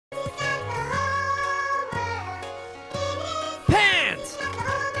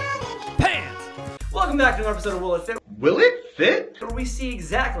back to another episode of Will It Fit? Will it fit? Where we see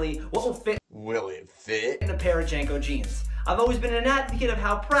exactly what will fit Will it fit? in a pair of JNCO jeans. I've always been an advocate of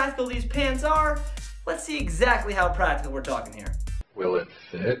how practical these pants are. Let's see exactly how practical we're talking here. Will it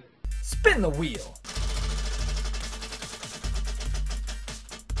fit? Spin the wheel.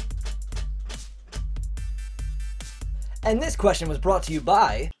 And this question was brought to you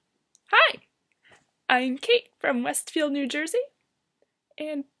by... Hi, I'm Kate from Westfield, New Jersey,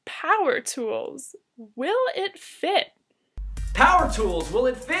 and Power Tools. Will it fit? Power Tools, will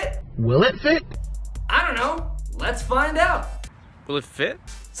it fit? Will it fit? I don't know. Let's find out. Will it fit?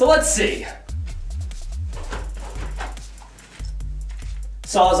 So let's see.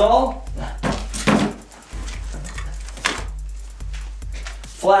 Sawzall.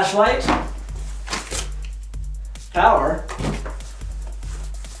 Flashlight. Power.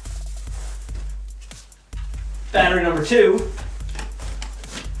 Battery number 2.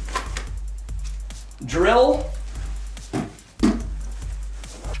 Drill.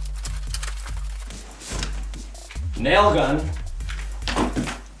 Nail gun.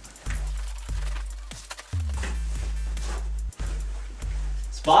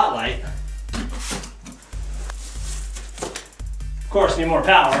 Spotlight. Of course, need more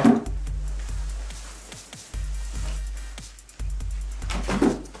power.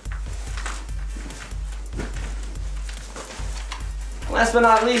 Last but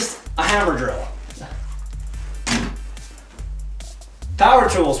not least, a hammer drill. Power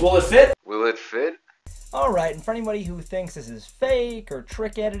Tools, will it fit? Will it fit? Alright, and for anybody who thinks this is fake or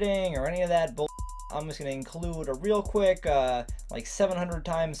trick editing or any of that bull, I'm just going to include a real quick, like 700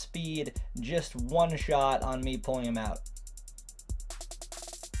 times speed, just one shot on me pulling him out.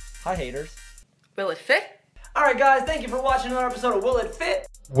 Hi, haters. Will it fit? Alright guys, thank you for watching another episode of Will It Fit?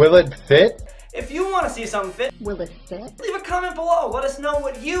 Will it fit? If you want to see something fit, Will it fit? leave a comment below. Let us know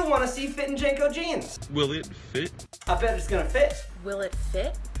what you want to see fit in JNCO jeans. Will it fit? I bet it's going to fit. Will it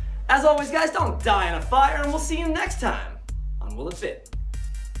fit? As always guys, don't die in a fire, and we'll see you next time on Will It Fit?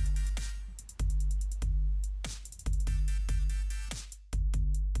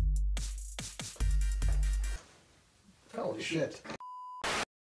 Holy shit.